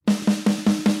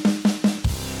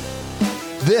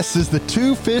This is the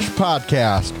Two Fish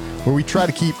Podcast, where we try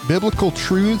to keep biblical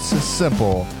truths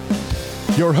simple.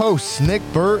 Your hosts, Nick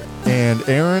Burt and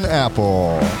Aaron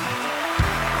Apple.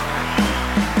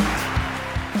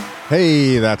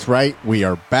 Hey, that's right. We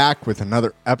are back with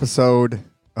another episode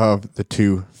of the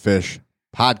Two Fish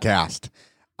Podcast.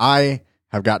 I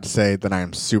have got to say that I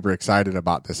am super excited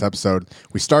about this episode.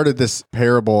 We started this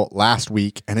parable last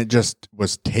week, and it just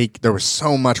was there was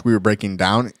so much we were breaking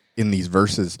down in these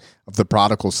verses of the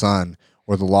prodigal son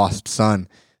or the lost son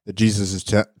that Jesus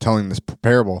is telling this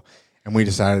parable. And we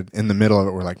decided in the middle of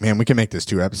it, we're like, man, we can make this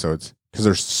 2 episodes because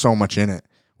there's so much in it.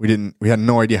 We had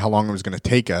no idea how long it was going to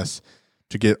take us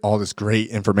to get all this great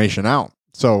information out.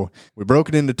 So we broke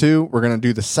it into 2. We're going to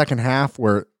do the second half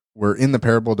where we're in the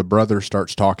parable. The brother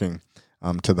starts talking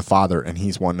to the father, and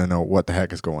he's wanting to know what the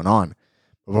heck is going on.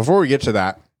 But before we get to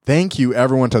that, thank you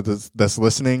everyone that's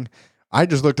listening. I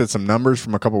just looked at some numbers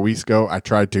from a couple weeks ago. I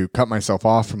tried to cut myself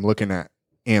off from looking at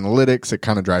analytics. It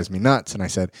kind of drives me nuts. And I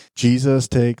said, Jesus,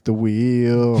 take the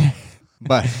wheel.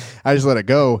 But I just let it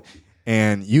go.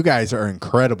 And you guys are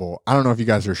incredible. I don't know if you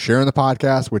guys are sharing the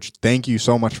podcast, which thank you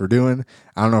so much for doing.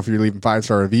 I don't know if you're leaving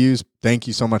 5-star reviews. Thank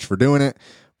you so much for doing it.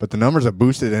 But the numbers have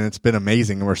boosted, and it's been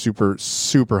amazing. And we're super,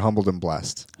 super humbled and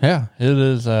blessed. Yeah, it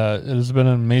is. It has been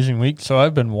an amazing week. So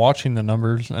I've been watching the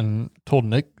numbers and told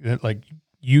Nick,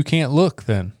 you can't look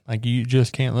then. You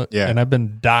just can't look. Yeah. And I've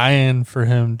been dying for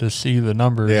him to see the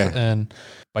numbers. Yeah. And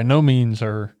by no means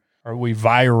are we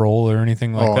viral or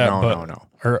anything like that. No.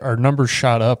 Our numbers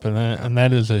shot up, and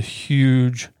that is a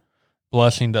huge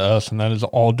blessing to us. And that is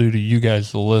all due to you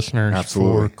guys, the listeners,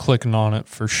 Absolutely. for clicking on it,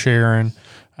 for sharing,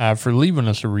 for leaving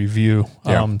us a review.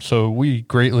 Yeah. So we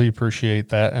greatly appreciate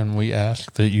that. And we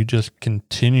ask that you just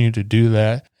continue to do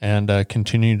that and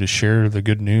continue to share the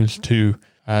good news to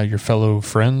your fellow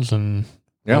friends and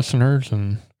listeners.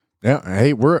 And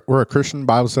hey, we're a Christian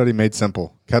Bible study made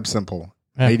simple, kept simple,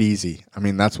 made easy. I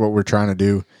mean, that's what we're trying to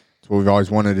do. It's what we've always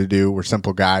wanted to do. We're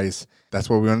simple guys. That's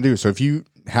what we want to do. So if you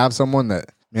have someone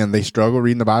that, man, they struggle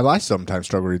reading the Bible, I sometimes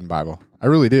struggle reading the Bible. I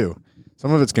really do.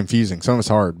 Some of it's confusing. Some of it's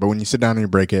hard. But when you sit down and you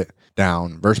break it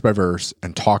down verse by verse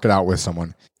and talk it out with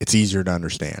someone, it's easier to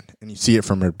understand. And you see it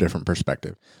from a different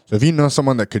perspective. So if you know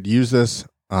someone that could use this,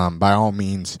 by all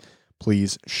means,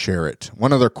 please share it.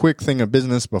 One other quick thing of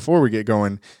business before we get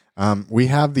going. We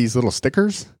have these little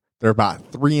stickers. They're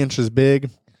about 3 inches big.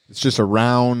 It's just a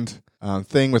round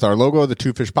thing with our logo, the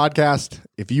Two Fish Podcast.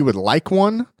 If you would like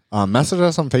one, message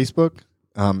us on Facebook.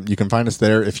 You can find us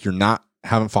there. If you're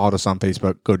haven't followed us on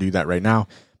Facebook, go do that right now.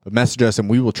 But message us, and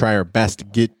we will try our best to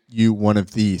get you one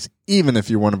of these, even if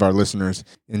you're one of our listeners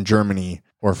in Germany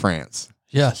or France.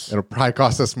 yes, It'll probably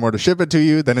cost us more to ship it to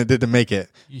you than it did to make it,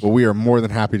 but we are more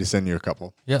than happy to send you a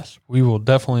couple. yes, we will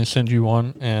definitely send you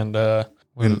one. And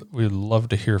we'd love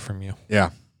to hear from you.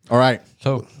 Yeah. All right.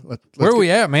 So where are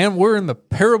we at, man? We're in the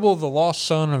parable of the lost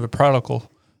son or the prodigal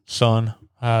son.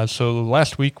 So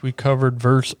last week we covered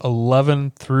verse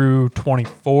 11 through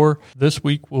 24. This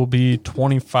week will be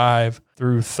 25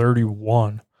 through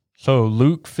 31. So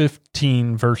Luke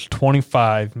 15, verse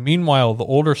 25. Meanwhile, the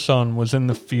older son was in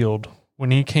the field.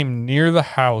 When he came near the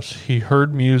house, he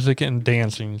heard music and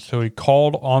dancing. So he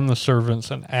called on the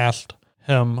servants and asked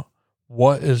him,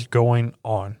 "What is going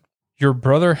on?" "Your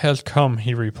brother has come,"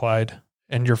 he replied,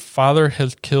 "and your father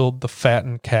has killed the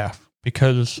fattened calf,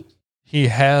 because he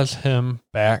has him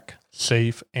back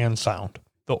safe and sound."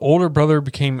 The older brother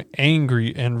became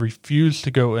angry and refused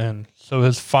to go in. So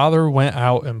his father went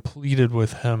out and pleaded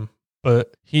with him.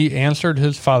 But he answered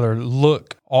his father,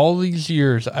 "Look, all these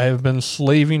years I have been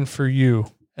slaving for you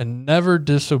and never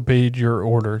disobeyed your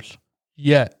orders.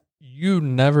 Yet you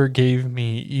never gave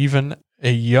me even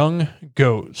a young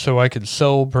goat so I could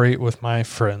celebrate with my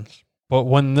friends. But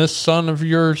when this son of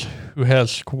yours, who has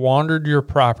squandered your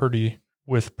property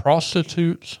with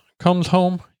prostitutes, comes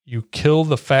home, you kill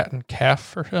the fattened calf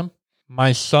for him?"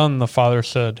 "My son," the father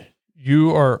said,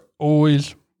 "you are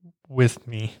always with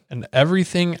me, and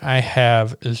everything I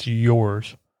have is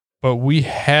yours. But we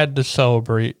had to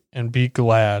celebrate and be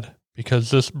glad, because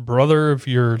this brother of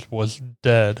yours was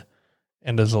dead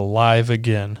and is alive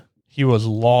again. He was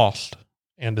lost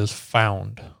and is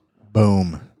found."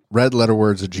 Boom. Red letter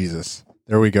words of Jesus.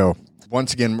 There we go.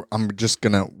 Once again, I'm just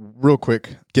going to real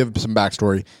quick give some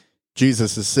backstory.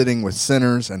 Jesus is sitting with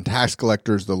sinners and tax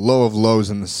collectors, the low of lows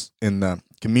in the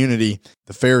community.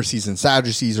 The Pharisees and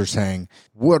Sadducees are saying,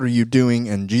 "What are you doing?"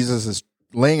 And Jesus is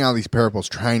laying out these parables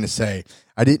trying to say,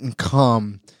 I didn't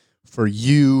come for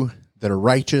you that are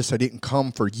righteous. I didn't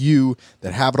come for you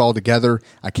that have it all together.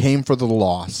 I came for the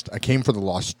lost. I came for the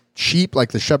lost sheep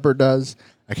like the shepherd does.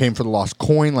 I came for the lost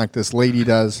coin like this lady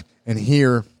does. And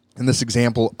here In this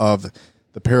example of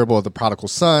the parable of the prodigal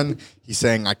son, he's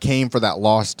saying, I came for that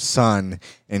lost son.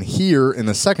 And here in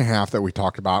the second half that we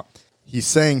talked about, he's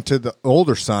saying to the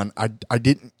older son,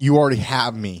 you already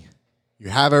have me. You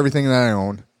have everything that I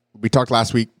own. We talked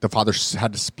last week, the father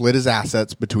had to split his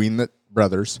assets between the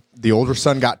brothers. The older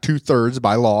son got 2/3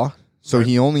 by law. So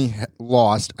he only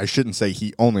lost, I shouldn't say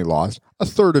he only lost,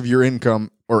 1/3 of your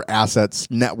income or assets,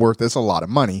 net worth is a lot of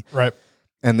money. Right.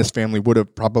 And this family would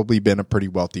have probably been a pretty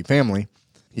wealthy family.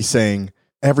 He's saying,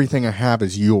 everything I have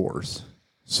is yours.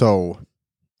 So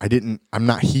I'm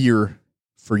not here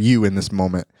for you in this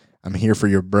moment. I'm here for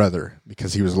your brother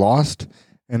because he was lost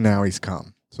and now he's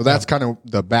come. So that's kind of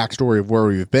the backstory of where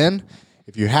we've been.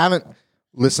 If you haven't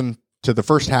listened to the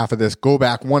first half of this, go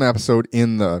back one episode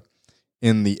in the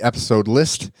episode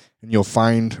list and you'll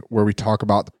find where we talk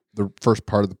about the first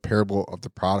part of the parable of the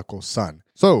prodigal son.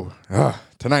 So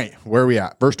tonight, where are we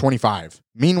at? Verse 25.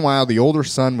 Meanwhile, the older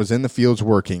son was in the fields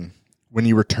working. When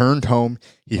he returned home,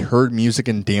 he heard music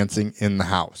and dancing in the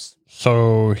house.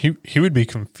 So he would be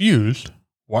confused.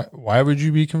 Why would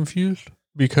you be confused?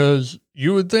 Because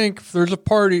you would think if there's a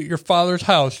party at your father's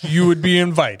house, you would be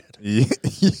invited.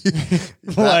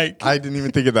 I didn't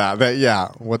even think of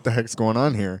that. What the heck's going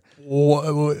on here?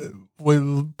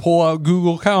 We pull out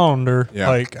Google Calendar. Yeah.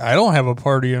 Like, I don't have a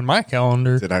party in my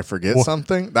calendar. Did I forget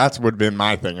something? That's would have been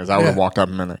my thing, is I would have walked up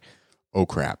and been like, oh,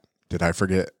 crap. Did I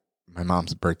forget my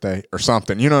mom's birthday or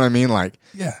something? You know what I mean? Like,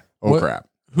 crap.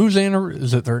 Whose anniversary?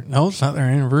 Is it no, it's not their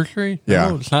anniversary. Yeah.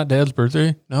 No, it's not dad's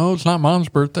birthday. No, it's not mom's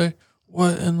birthday.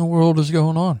 What in the world is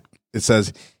going on? It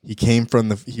says he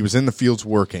was in the fields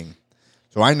working.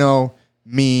 So I know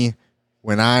me,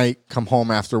 when I come home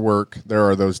after work, there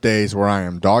are those days where I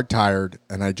am dog tired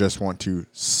and I just want to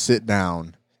sit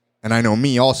down. And I know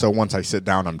me also, once I sit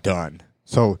down, I'm done.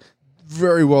 So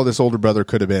very well, this older brother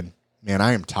could have been, man,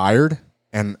 I am tired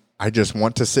and I just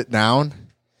want to sit down.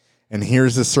 And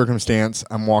here's this circumstance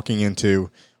I'm walking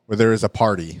into where there is a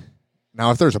party.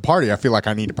 Now, if there's a party, I feel like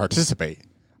I need to participate.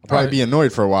 I'll probably be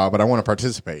annoyed for a while, but I want to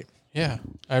participate. Yeah,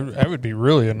 I would be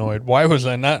really annoyed. Why was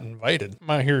I not invited? I'm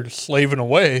out here slaving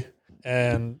away,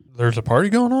 and there's a party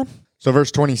going on? So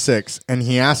verse 26, and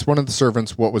he asked one of the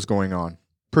servants what was going on.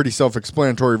 Pretty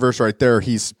self-explanatory verse right there.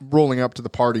 He's rolling up to the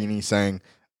party, and he's saying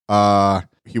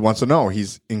he wants to know.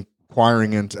 He's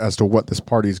inquiring as to what this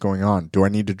party is going on. Do I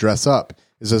need to dress up?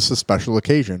 Is this a special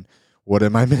occasion? What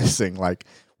am I missing? Like,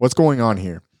 what's going on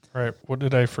here? Right. What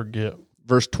did I forget?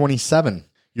 Verse 27,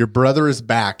 your brother is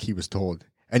back, he was told,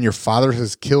 and your father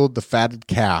has killed the fatted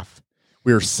calf.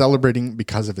 We are celebrating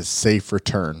because of his safe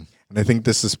return. And I think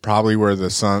this is probably where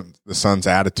the son's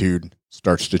attitude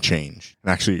starts to change.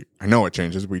 And actually, I know it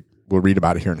changes. We'll read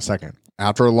about it here in a second.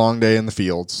 After a long day in the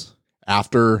fields,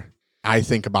 after I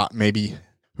think about maybe,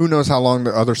 who knows how long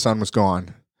the other son was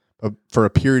gone, but for a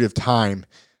period of time,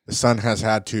 the son has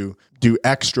had to do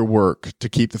extra work to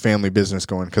keep the family business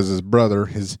going because his brother,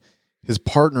 his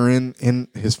partner in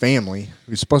his family,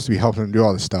 who's supposed to be helping him do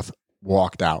all this stuff,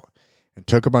 walked out and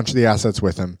took a bunch of the assets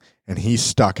with him, and he's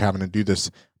stuck having to do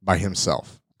this by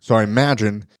himself. So I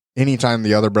imagine anytime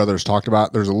the other brothers talked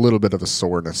about, there's a little bit of a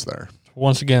soreness there.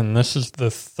 Once again, this is the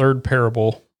third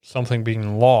parable, something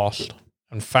being lost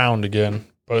and found again.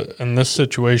 But in this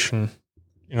situation,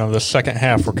 the second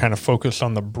half, we're kind of focused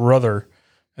on the brother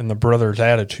and the brother's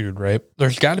attitude, right?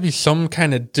 There's got to be some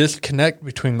kind of disconnect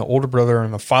between the older brother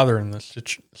and the father in this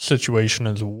situation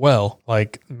as well.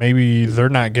 Like, maybe they're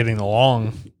not getting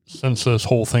along since this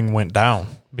whole thing went down,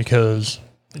 because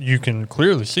you can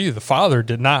clearly see the father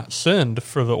did not send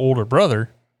for the older brother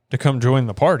to come join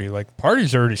the party. Like, the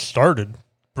party's already started.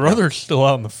 Brother's still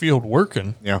out in the field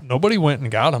working. Yeah. Nobody went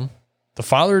and got him. The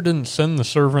father didn't send the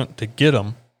servant to get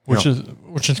him, which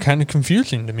is kind of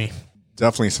confusing to me.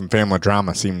 Definitely some family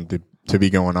drama seemed to be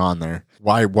going on there.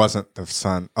 Why wasn't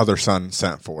the other son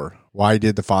sent for? Why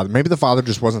did the father? Maybe the father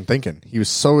just wasn't thinking. He was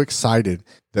so excited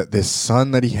that this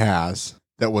son that he has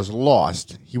that was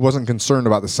lost, he wasn't concerned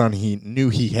about the son he knew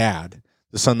he had,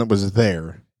 the son that was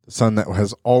there, the son that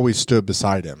has always stood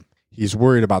beside him. He's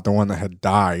worried about the one that had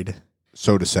died,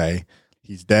 so to say.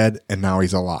 He's dead and now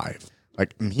he's alive.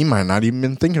 Like, he might not even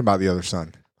been thinking about the other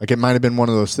son. Like, it might have been one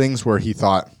of those things where he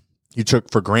thought he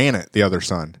took for granted the other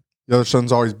son. The other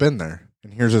son's always been there.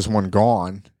 And here's this one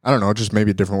gone. I don't know, just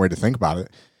maybe a different way to think about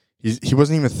it. He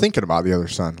wasn't even thinking about the other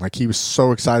son. Like, he was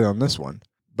so excited on this one.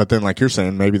 But then, like you're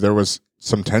saying, maybe there was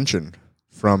some tension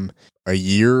from a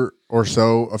year or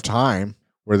so of time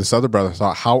where this other brother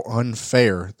thought, how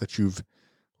unfair that you've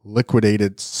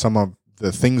liquidated some of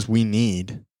the things we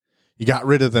need. You got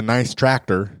rid of the nice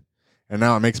tractor, and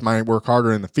now it makes my work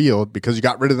harder in the field because you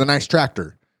got rid of the nice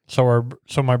tractor.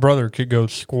 so my brother could go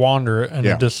squander it in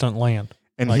Yeah. a distant land.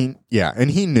 And Like-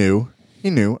 he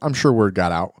knew. I'm sure word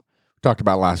got out. We talked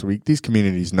about last week. These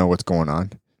communities know what's going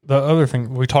on. The other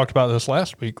thing, we talked about this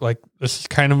last week, like this is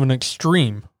kind of an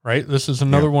extreme, right? This is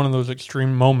another one of those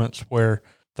extreme moments where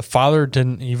the father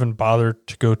didn't even bother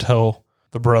to go tell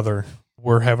the brother,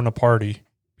 we're having a party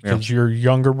because your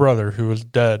younger brother who is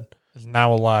dead is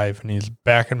now alive and he's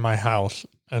back in my house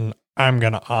and I'm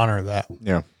going to honor that.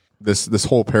 Yeah. This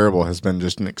whole parable has been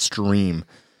just an extreme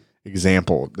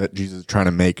example that Jesus is trying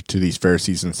to make to these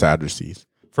Pharisees and Sadducees.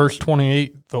 Verse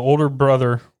 28, the older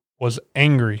brother was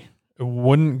angry. It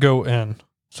wouldn't go in.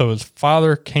 So his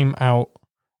father came out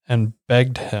and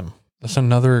begged him. That's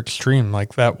another extreme.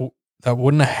 Like that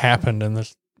wouldn't have happened in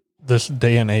this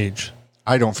day and age.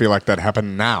 I don't feel like that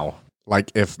happened now.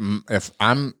 Like if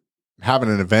I'm having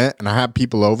an event and I have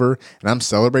people over and I'm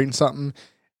celebrating something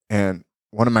and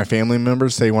one of my family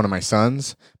members, say one of my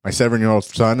sons, my 7-year-old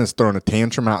son is throwing a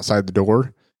tantrum outside the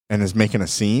door and is making a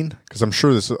scene, because I'm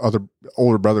sure this other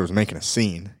older brother was making a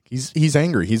scene. He's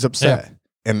angry. He's upset. Yeah.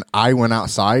 And I went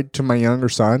outside to my younger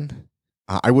son.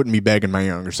 I wouldn't be begging my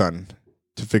younger son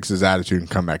to fix his attitude and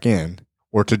come back in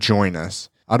or to join us.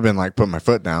 I'd have been like, put my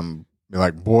foot down, be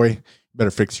like, boy, you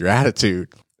better fix your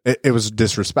attitude. It was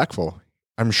disrespectful.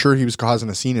 I'm sure he was causing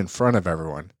a scene in front of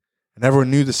everyone, and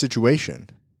everyone knew the situation.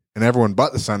 And everyone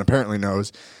but the son apparently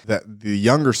knows that the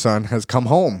younger son has come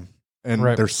home and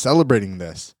they're celebrating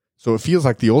this. So it feels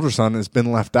like the older son has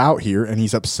been left out here and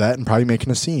he's upset and probably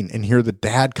making a scene. And here the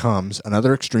dad comes,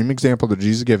 another extreme example that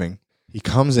Jesus is giving. He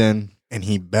comes in and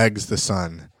he begs the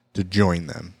son to join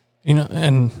them. You know,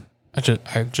 and I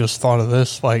just thought of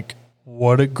this, like,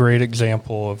 what a great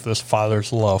example of this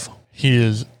father's love. He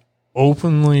is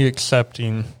openly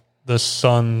accepting the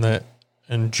son that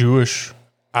in Jewish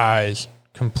eyes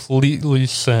completely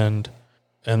sinned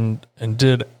and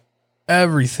did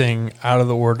everything out of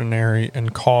the ordinary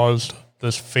and caused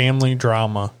this family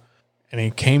drama. And he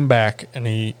came back and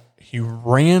he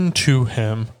ran to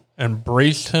him,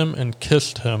 embraced him and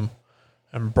kissed him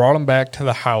and brought him back to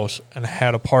the house and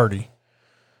had a party.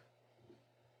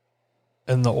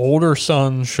 And the older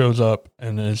son shows up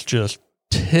and is just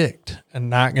ticked and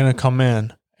not going to come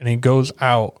in. And he goes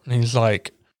out and he's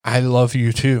like, I love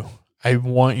you too. I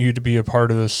want you to be a part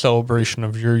of this celebration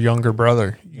of your younger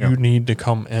brother. You need to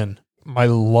come in. My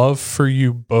love for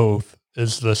you both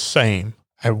is the same.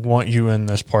 I want you in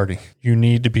this party. You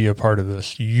need to be a part of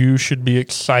this. You should be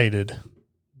excited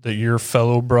that your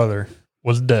fellow brother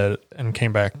was dead and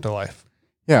came back to life.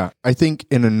 Yeah, I think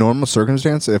in a normal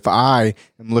circumstance, if I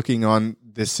am looking on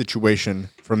this situation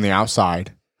from the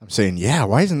outside, I'm saying, yeah,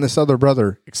 why isn't this other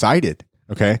brother excited?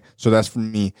 Okay, so that's for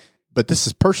me. But this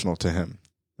is personal to him.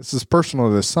 This is personal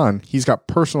to the son. He's got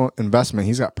personal investment.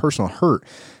 He's got personal hurt.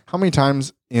 How many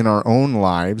times in our own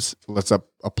lives, let's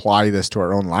apply this to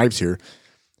our own lives here,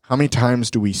 how many times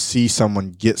do we see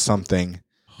someone get something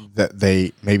that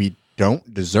they maybe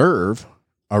don't deserve,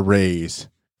 a raise,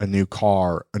 a new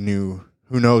car, a new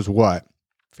who knows what.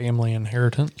 Family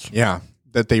inheritance. Yeah,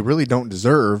 that they really don't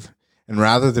deserve. And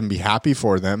rather than be happy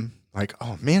for them, like,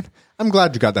 oh man, I'm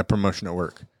glad you got that promotion at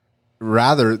work.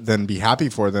 Rather than be happy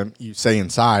for them, you say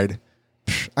inside,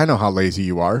 I know how lazy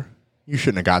you are. You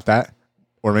shouldn't have got that.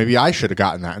 Or maybe I should have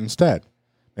gotten that instead.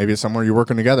 Maybe it's somewhere you're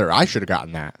working together. I should have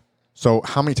gotten that. So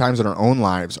how many times in our own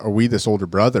lives are we this older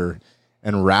brother,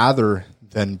 and rather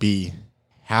than be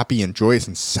happy and joyous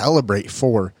and celebrate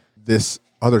for this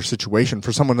other situation,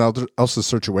 for someone else's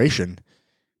situation,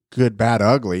 good, bad,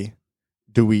 ugly,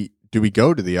 do we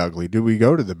go to the ugly? Do we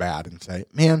go to the bad and say,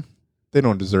 man, they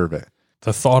don't deserve it?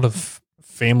 The thought of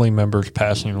family members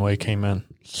passing away came in.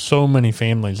 So many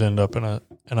families end up in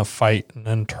a fight and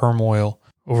in turmoil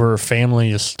over a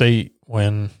family estate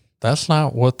when that's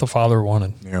not what the father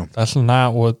wanted. Yeah. That's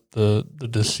not what the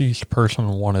deceased person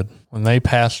wanted. When they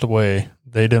passed away,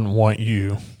 they didn't want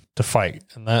you to fight.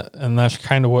 And that's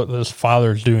kind of what this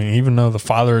father is doing. Even though the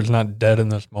father is not dead in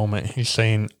this moment, he's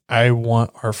saying, I want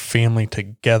our family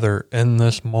together in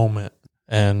this moment.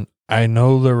 And I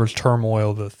know there was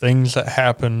turmoil. The things that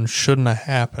happened shouldn't have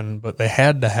happened, but they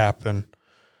had to happen.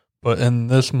 But in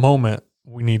this moment,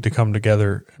 we need to come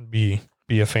together and be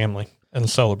a family and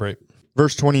celebrate.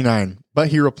 Verse 29, but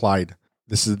he replied,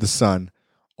 this is the son,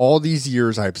 all these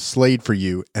years I have slaved for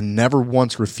you and never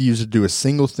once refused to do a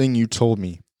single thing you told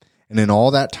me. And in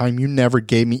all that time, you never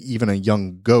gave me even a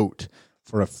young goat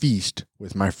for a feast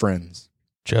with my friends.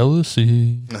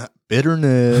 Jealousy.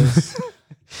 Bitterness.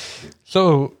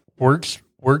 So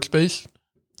works-based?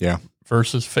 Yeah.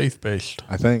 Versus faith-based.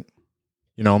 I think,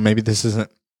 maybe this isn't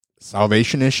a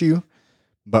salvation issue,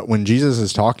 But when Jesus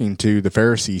is talking to the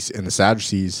Pharisees and the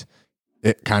Sadducees,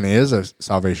 it kind of is a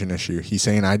salvation issue. He's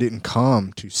saying, I didn't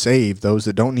come to save those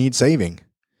that don't need saving.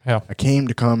 Yeah. I came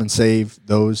to come and save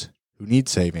those who need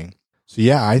saving. So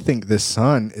yeah, I think this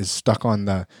son is stuck on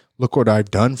the, look what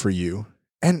I've done for you.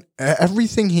 And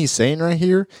everything he's saying right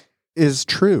here is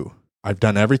true. I've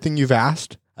done everything you've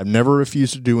asked. I've never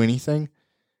refused to do anything.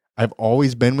 I've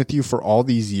always been with you for all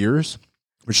these years,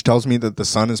 which tells me that the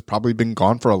son has probably been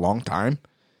gone for a long time.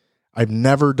 I've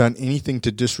never done anything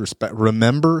to disrespect.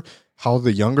 Remember how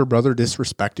the younger brother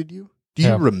disrespected you? Do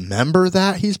you remember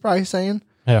that? He's probably saying.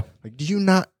 Yeah. Like, do you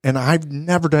not? And I've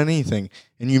never done anything,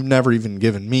 and you've never even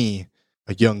given me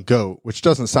a young goat, which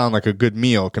doesn't sound like a good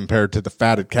meal compared to the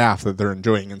fatted calf that they're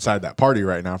enjoying inside that party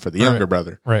right now for the younger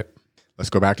brother. Right.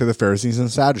 Let's go back to the Pharisees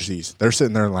and Sadducees. They're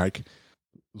sitting there like,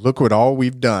 look what all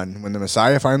we've done. When the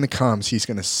Messiah finally comes, he's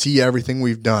going to see everything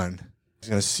we've done. He's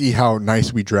going to see how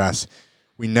nice we dress.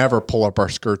 We never pull up our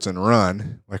skirts and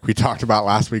run, like we talked about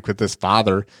last week with this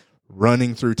father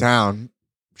running through town,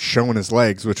 showing his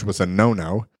legs, which was a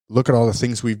no-no. Look at all the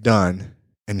things we've done.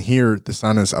 And here the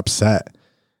son is upset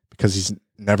because he's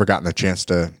never gotten the chance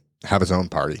to have his own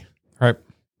party. Right.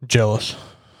 Jealous.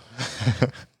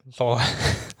 That's all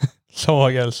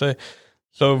I got to say.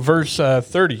 So verse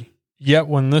 30, yet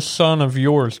when this son of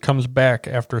yours comes back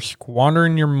after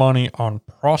squandering your money on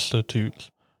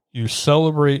prostitutes, you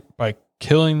celebrate by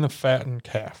killing the fattened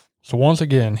calf. So once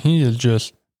again, he is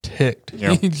just ticked.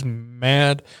 Yep. He's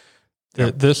mad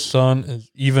that this son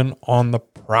is even on the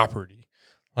property.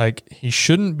 Like, he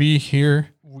shouldn't be here.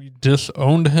 We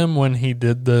disowned him when he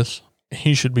did this.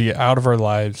 He should be out of our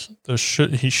lives.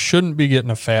 He shouldn't be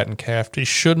getting a fattened calf. He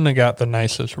shouldn't have got the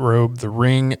nicest robe, the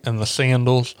ring, and the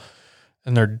sandals.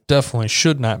 And there definitely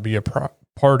should not be a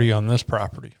party on this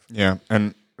property. Yeah,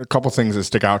 and a couple things that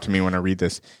stick out to me when I read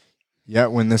this.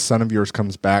 Yet when this son of yours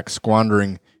comes back,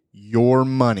 squandering your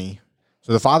money.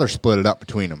 So the father split it up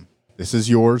between them. This is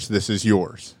yours. This is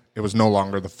yours. It was no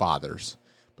longer the father's.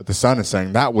 But the son is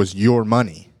saying that was your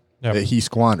money that he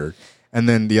squandered. And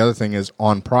then the other thing is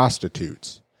on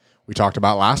prostitutes. We talked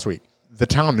about last week. The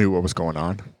town knew what was going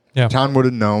on. Yeah. The town would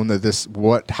have known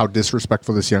that how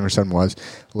disrespectful this younger son was,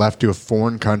 left to a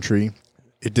foreign country.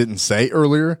 It didn't say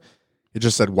earlier. It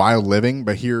just said wild living.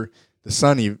 But here,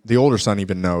 the older son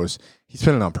even knows he's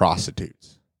spending on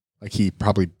prostitutes. Like, he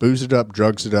probably boozed it up,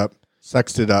 drugs it up,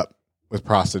 sexed it up with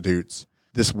prostitutes.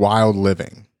 This wild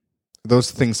living.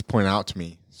 Those things point out to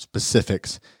me,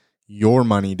 specifics. Your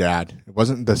money, Dad. It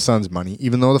wasn't the son's money,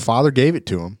 even though the father gave it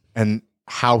to him. And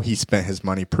how he spent his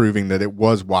money, proving that it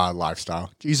was wild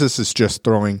lifestyle. Jesus is just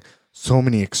throwing so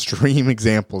many extreme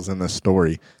examples in this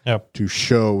story to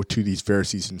show to these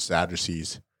Pharisees and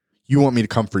Sadducees, you want me to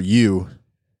come for you,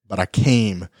 but I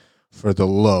came for the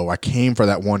low. I came for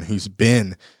that one who's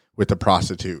been with the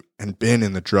prostitute and been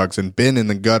in the drugs and been in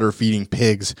the gutter feeding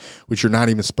pigs, which you're not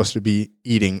even supposed to be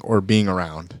eating or being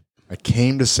around. I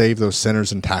came to save those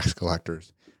sinners and tax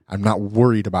collectors. I'm not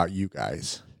worried about you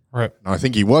guys. Right. Now, I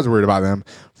think he was worried about them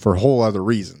for whole other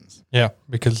reasons. Yeah,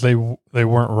 because they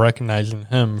weren't recognizing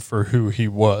him for who he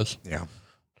was. Yeah.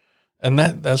 And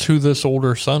that's who this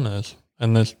older son is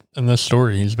in this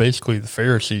story. He's basically the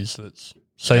Pharisees that's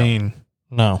saying,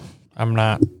 no, I'm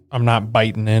not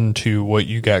biting into what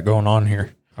you got going on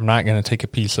here. I'm not going to take a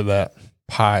piece of that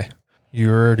pie. You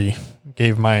already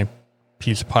gave my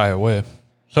piece of pie away.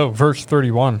 So verse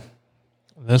 31,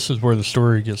 this is where the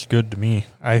story gets good to me,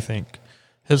 I think.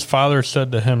 His father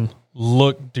said to him,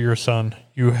 look, dear son,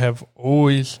 you have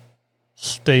always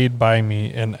stayed by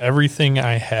me, and everything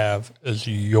I have is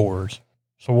yours.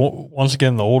 So once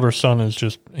again, the older son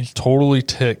he's totally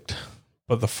ticked,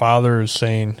 but the father is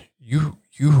saying, you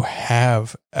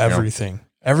have everything. Yep.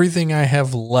 Everything I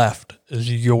have left is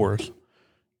yours.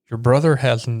 Your brother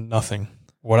has nothing.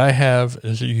 What I have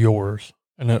is yours,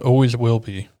 and it always will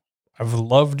be. I've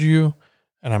loved you,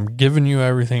 and I'm giving you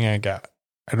everything I got.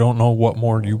 I don't know what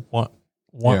more you want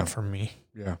from me.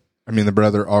 Yeah. I mean, the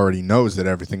brother already knows that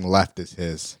everything left is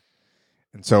his.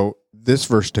 And so this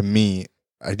verse to me,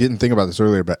 I didn't think about this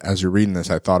earlier, but as you're reading this,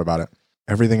 I thought about it.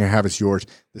 Everything I have is yours.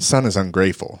 The son is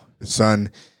ungrateful. The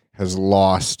son has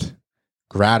lost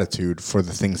gratitude for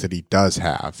the things that he does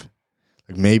have.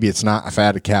 Like, maybe it's not a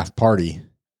fatted calf party,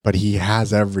 but he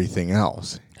has everything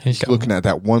else. He's looking at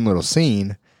that one little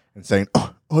scene and saying,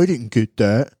 oh, I didn't get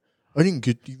that. I didn't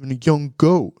get even a young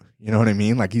goat. You know what I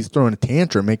mean? Like, he's throwing a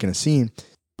tantrum, making a scene,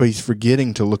 but he's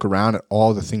forgetting to look around at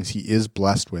all the things he is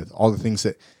blessed with, all the things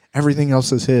that everything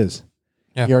else is his.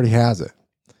 Yeah. He already has it.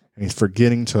 And he's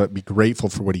forgetting to be grateful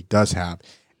for what he does have.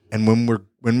 And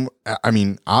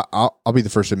I'll be the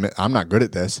first to admit, I'm not good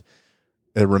at this.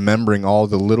 remembering all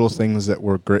the little things that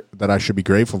that I should be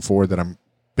grateful for, that I'm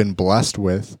been blessed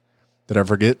with, that I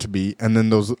forget to be, and then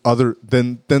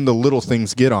then the little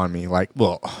things get on me, like,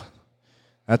 well,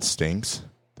 that stinks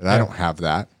that I don't have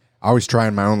that. I always try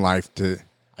in my own life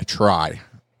I try,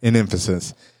 in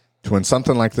emphasis, to when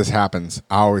something like this happens,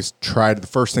 I always try the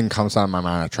first thing comes out of my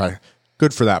mind, I try,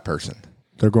 good for that person.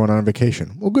 They're going on a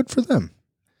vacation. Well, good for them.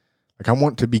 Like, I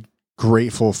want to be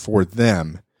grateful for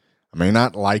them. I may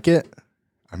not like it.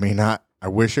 I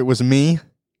wish it was me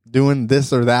doing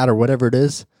this or that or whatever it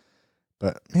is,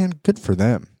 but man, good for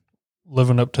them.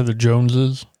 Living up to the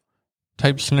Joneses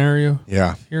type scenario.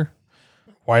 Yeah. Here.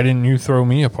 Why didn't you throw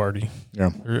me a party?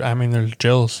 Yeah. There's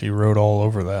jealousy wrote all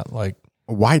over that. Like,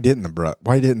 why didn't the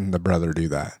brother do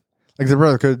that? Like, the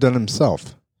brother could have done it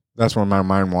himself. That's where my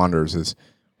mind wanders, is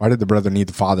why did the brother need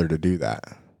the father to do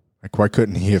that? Like, why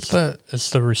couldn't he have? It's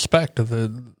the respect of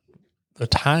the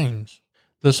times.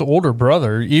 This older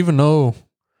brother, even though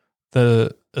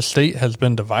the estate has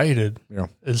been divided,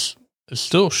 is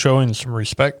still showing some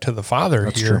respect to the father.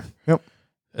 That's here. True. Yep.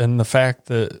 And the fact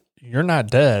that you're not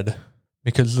dead,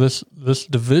 because this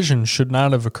division should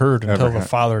not have occurred until the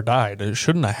father died. It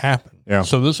shouldn't have happened. Yeah.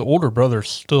 So this older brother's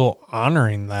still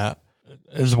honoring that,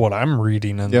 is what I'm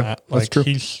reading in that. Like,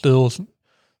 that's true.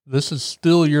 This is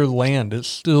still your land. It's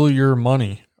still your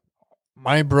money.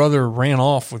 My brother ran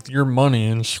off with your money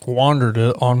and squandered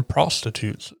it on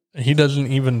prostitutes. He doesn't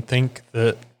even think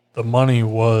that the money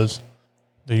was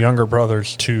the younger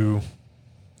brother's to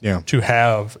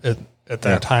have at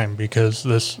that time, because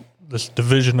this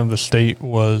division of the state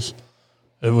was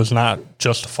not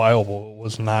justifiable.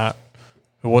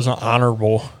 It wasn't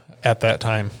honorable at that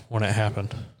time when it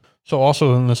happened. So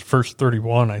also in this verse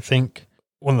 31, I think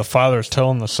when the father is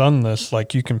telling the son this,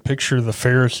 like, you can picture the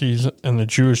Pharisees and the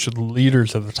Jewish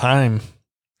leaders of the time.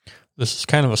 This is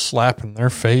kind of a slap in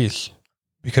their face,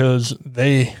 because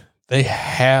they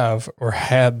have or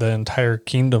had the entire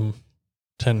kingdom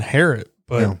to inherit,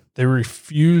 but they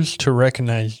refused to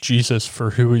recognize Jesus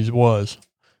for who he was,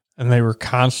 and they were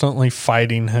constantly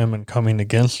fighting him and coming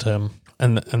against him,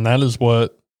 and that is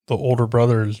what the older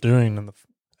brother is doing,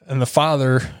 and the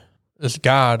father, as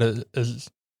God, is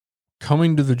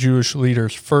coming to the Jewish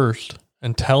leaders first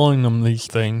and telling them these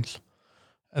things,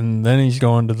 and then he's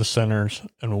going to the sinners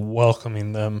and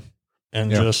welcoming them,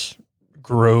 and just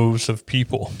groves of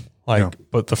people.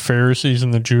 But the Pharisees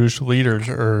and the Jewish leaders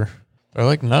they're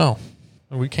like, no,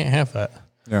 we can't have that.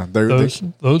 Yeah,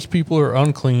 those people are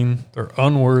unclean, they're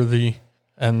unworthy,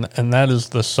 and that is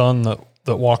the son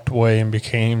that walked away and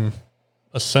became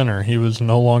a sinner. He was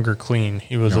no longer clean.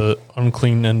 He was an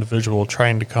unclean individual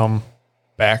trying to come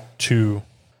back to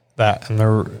that, and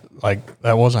they're like,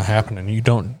 that wasn't happening. You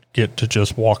don't get to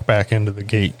just walk back into the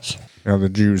gates. The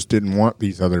Jews didn't want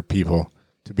these other people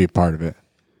to be a part of it.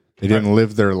 They didn't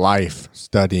live their life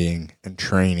studying and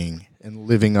training and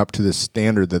living up to the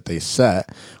standard that they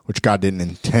set, which God didn't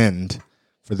intend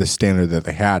for the standard that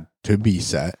they had to be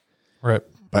set. Right.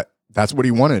 But that's what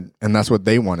he wanted, and that's what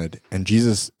they wanted. And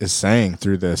Jesus is saying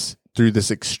through this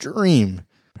extreme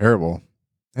parable,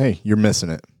 hey, you're missing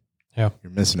it. Yeah.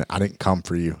 You're missing it. I didn't come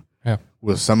for you. Yeah.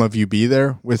 Will some of you be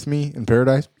there with me in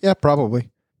paradise? Yeah, probably.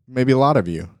 Maybe a lot of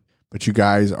you. But you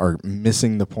guys are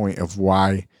missing the point of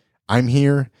why I'm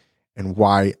here and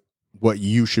what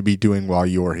you should be doing while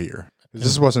you're here.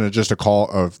 This wasn't just a call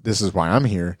of, this is why I'm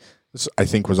here. This, I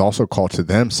think, was also a call to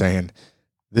them saying,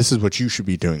 this is what you should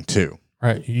be doing too.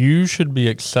 Right. You should be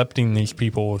accepting these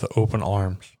people with open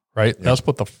arms, right? Yeah. That's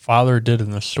what the father did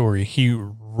in the story. He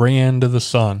ran to the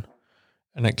son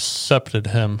and accepted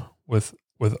him with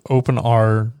open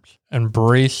arms,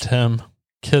 embraced him,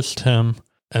 kissed him,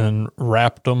 and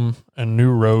wrapped him in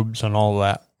new robes and all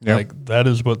that. Yep. Like, that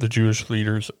is what the Jewish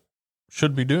leaders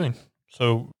should be doing.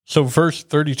 So verse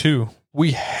 32,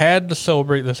 we had to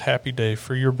celebrate this happy day,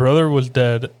 for your brother was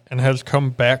dead and has come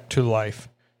back to life.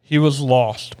 He was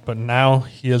lost, but now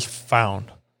he is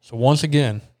found. So once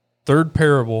again, third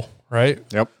parable, right?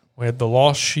 Yep. We had the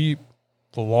lost sheep,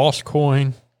 the lost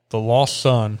coin, the lost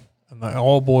son, and they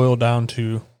all boil down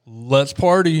to, let's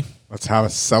party. Let's have a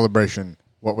celebration.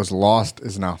 What was lost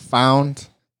is now found.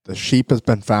 The sheep has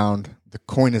been found. The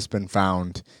coin has been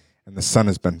found. And the son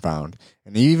has been found.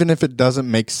 And even if it doesn't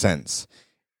make sense,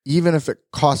 even if it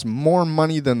costs more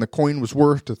money than the coin was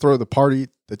worth to throw the party,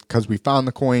 because we found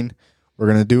the coin, we're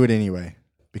going to do it anyway,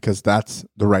 because that's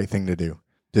the right thing to do,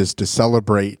 is to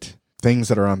celebrate things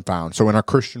that are unfound. So in our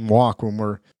Christian walk,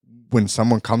 when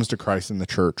someone comes to Christ in the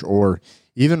church, or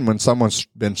even when someone's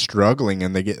been struggling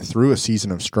and they get through a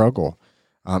season of struggle,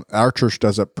 our church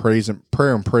does a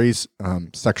prayer and praise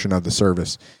section of the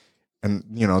service. And,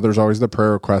 there's always the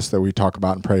prayer requests that we talk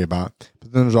about and pray about.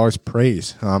 But then there's always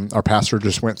praise. Our pastor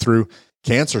just went through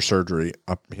cancer surgery.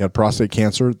 He had prostate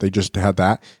cancer. They just had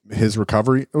that. His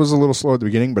recovery, it was a little slow at the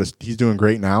beginning, but he's doing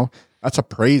great now. That's a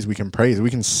praise we can praise. We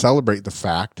can celebrate the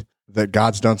fact that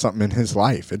God's done something in his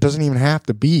life. It doesn't even have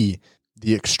to be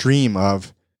the extreme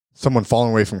of someone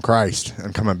falling away from Christ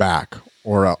and coming back,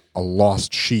 or a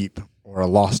lost sheep, or a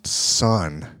lost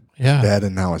son, dead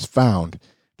and now is found.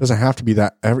 Doesn't have to be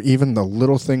that. Even the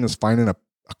little thing is finding a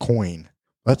coin.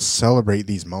 Let's celebrate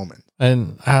these moments.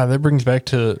 And that brings back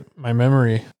to my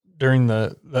memory during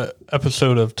the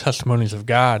episode of Testimonies of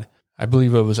God. I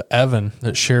believe it was Evan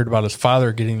that shared about his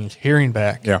father getting his hearing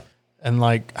back. Yeah. And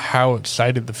like how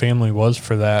excited the family was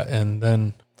for that. And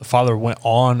then the father went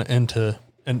on and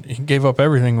he gave up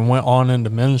everything and went on into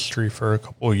ministry for a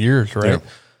couple of years, right?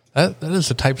 Yeah. That is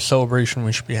the type of celebration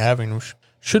we should be having.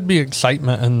 Should be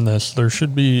excitement in this. There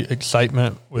should be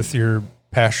excitement with your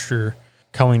pastor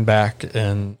coming back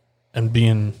and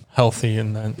being healthy,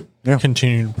 and then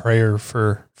continuing prayer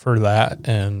for that.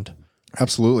 And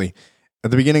absolutely. At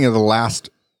the beginning of the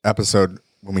last episode,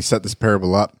 when we set this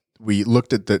parable up, we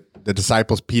looked at the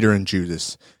disciples, Peter and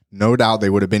Judas. No doubt they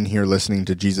would have been here listening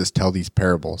to Jesus tell these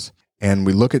parables. And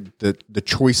we look at the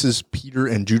choices Peter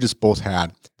and Judas both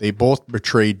had. They both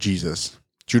betrayed Jesus.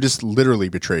 Judas literally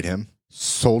betrayed him,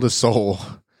 sold his soul,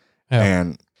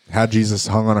 and had Jesus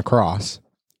hung on a cross.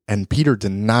 And Peter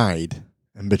denied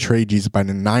and betrayed Jesus by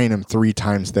denying him 3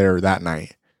 times there that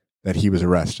night that he was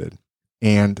arrested.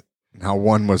 And now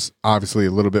one was obviously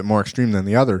a little bit more extreme than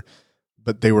the other,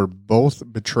 but they were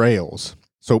both betrayals.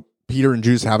 So Peter and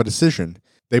Judas have a decision.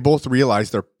 They both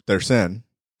realize their sin.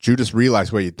 Judas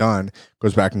realized what he'd done,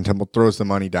 goes back in the temple, throws the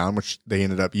money down, which they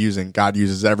ended up using. God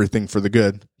uses everything for the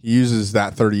good. He uses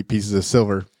that 30 pieces of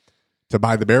silver to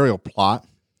buy the burial plot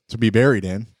to be buried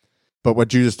in. But what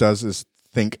Judas does is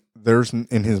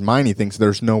in his mind, he thinks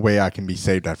there's no way I can be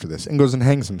saved after this, and goes and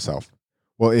hangs himself.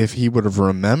 Well, if he would have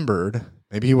remembered,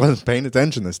 maybe he wasn't paying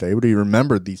attention this day, but he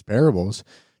remembered these parables.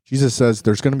 Jesus says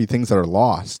there's going to be things that are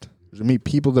lost. There's going to be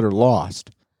people that are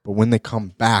lost, but when they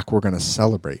come back, we're going to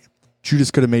celebrate.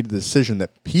 Judas could have made the decision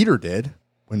that Peter did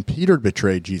when Peter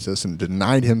betrayed Jesus and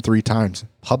denied him 3 times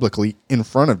publicly in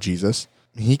front of Jesus.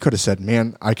 He could have said,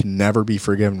 man, I can never be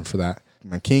forgiven for that.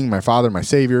 My king, my father, my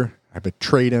savior, I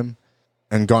betrayed him,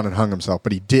 and gone and hung himself.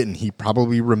 But he didn't. He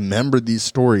probably remembered these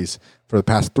stories for the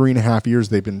past 3.5 years.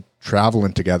 They've been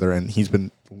traveling together, and he's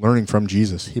been learning from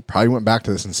Jesus. He probably went back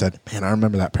to this and said, man, I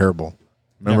remember that parable.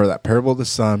 Remember that parable of the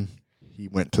son. He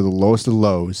went to the lowest of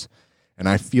lows. And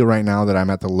I feel right now that I'm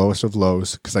at the lowest of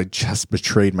lows because I just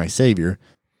betrayed my Savior.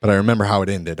 But I remember how it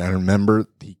ended. I remember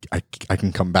I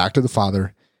can come back to the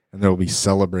Father, and there will be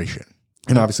celebration.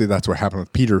 And obviously that's what happened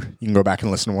with Peter. You can go back and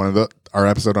listen to one of our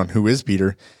episode on who is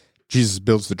Peter. Jesus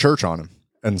builds the church on him.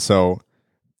 And so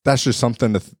that's just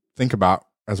something to think about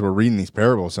as we're reading these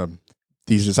parables.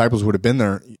 These disciples would have been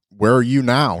there. Where are you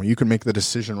now? You can make the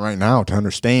decision right now to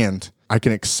understand I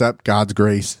can accept God's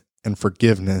grace and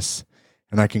forgiveness,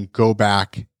 and I can go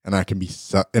back and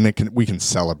we can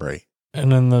celebrate.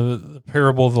 And then the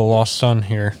parable of the lost son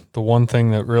here, the one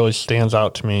thing that really stands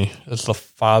out to me is the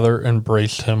father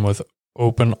embraced him with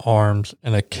open arms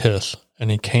and a kiss, and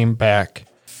he came back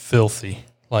filthy.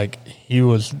 Like he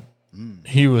was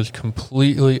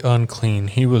completely unclean.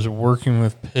 He was working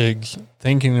with pigs,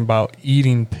 thinking about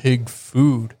eating pig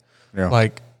food. Yeah.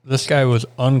 Like this guy was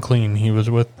unclean. He was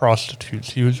with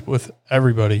prostitutes. He was with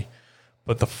everybody.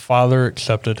 But the Father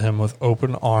accepted him with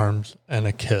open arms and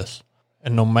a kiss.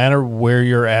 And no matter where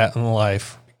you're at in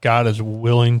life, God is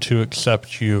willing to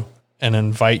accept you and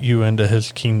invite you into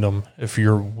his kingdom if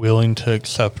you're willing to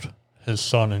accept his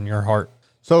son in your heart.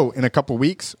 So in a couple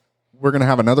weeks, we're going to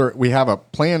have we have a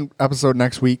planned episode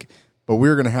next week, but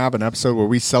we're going to have an episode where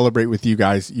we celebrate with you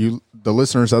guys, the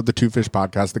listeners of the Two Fish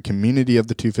Podcast, the community of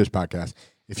the Two Fish Podcast.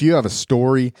 If you have a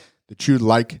story that you'd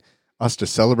like us to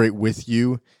celebrate with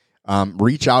you,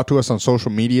 reach out to us on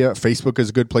social media. Facebook is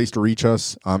a good place to reach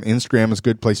us. Instagram is a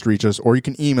good place to reach us. Or you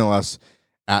can email us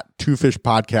at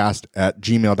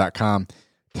twofishpodcast@gmail.com.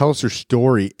 Tell us your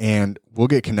story, and we'll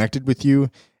get connected with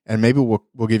you. And maybe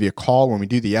we'll give you a call when we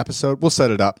do the episode. We'll set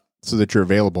it up so that you're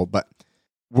available. But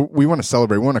we want to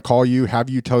celebrate. We want to call you,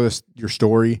 have you tell us your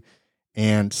story,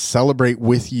 and celebrate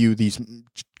with you these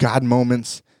God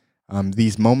moments,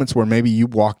 these moments where maybe you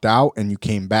walked out and you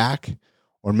came back.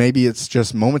 Or maybe it's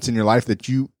just moments in your life that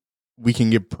we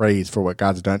can give praise for what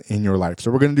God's done in your life.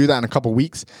 So we're going to do that in a couple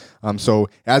weeks. So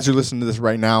as you're listening to this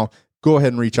right now, go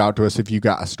ahead and reach out to us if you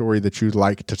got a story that you'd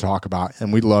like to talk about.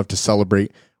 And we'd love to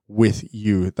celebrate with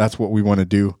you. That's what we want to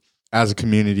do as a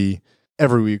community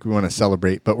every week we want to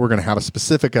celebrate, but we're going to have a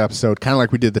specific episode, kind of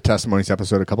like we did the testimonies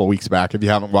episode a couple of weeks back. If you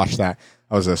haven't watched that,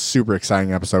 that was a super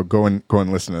exciting episode. Go and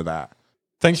listen to that.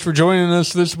 Thanks for joining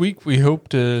us this week. We hope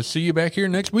to see you back here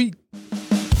next week.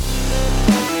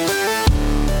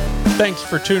 Thanks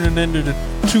for tuning into the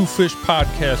Two Fish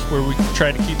Podcast, where we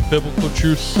try to keep biblical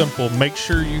truth simple. Make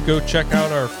sure you go check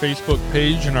out our Facebook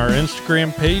page and our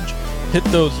Instagram page. Hit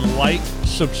those like,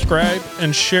 subscribe,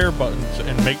 and share buttons,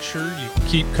 and make sure you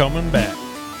keep coming back.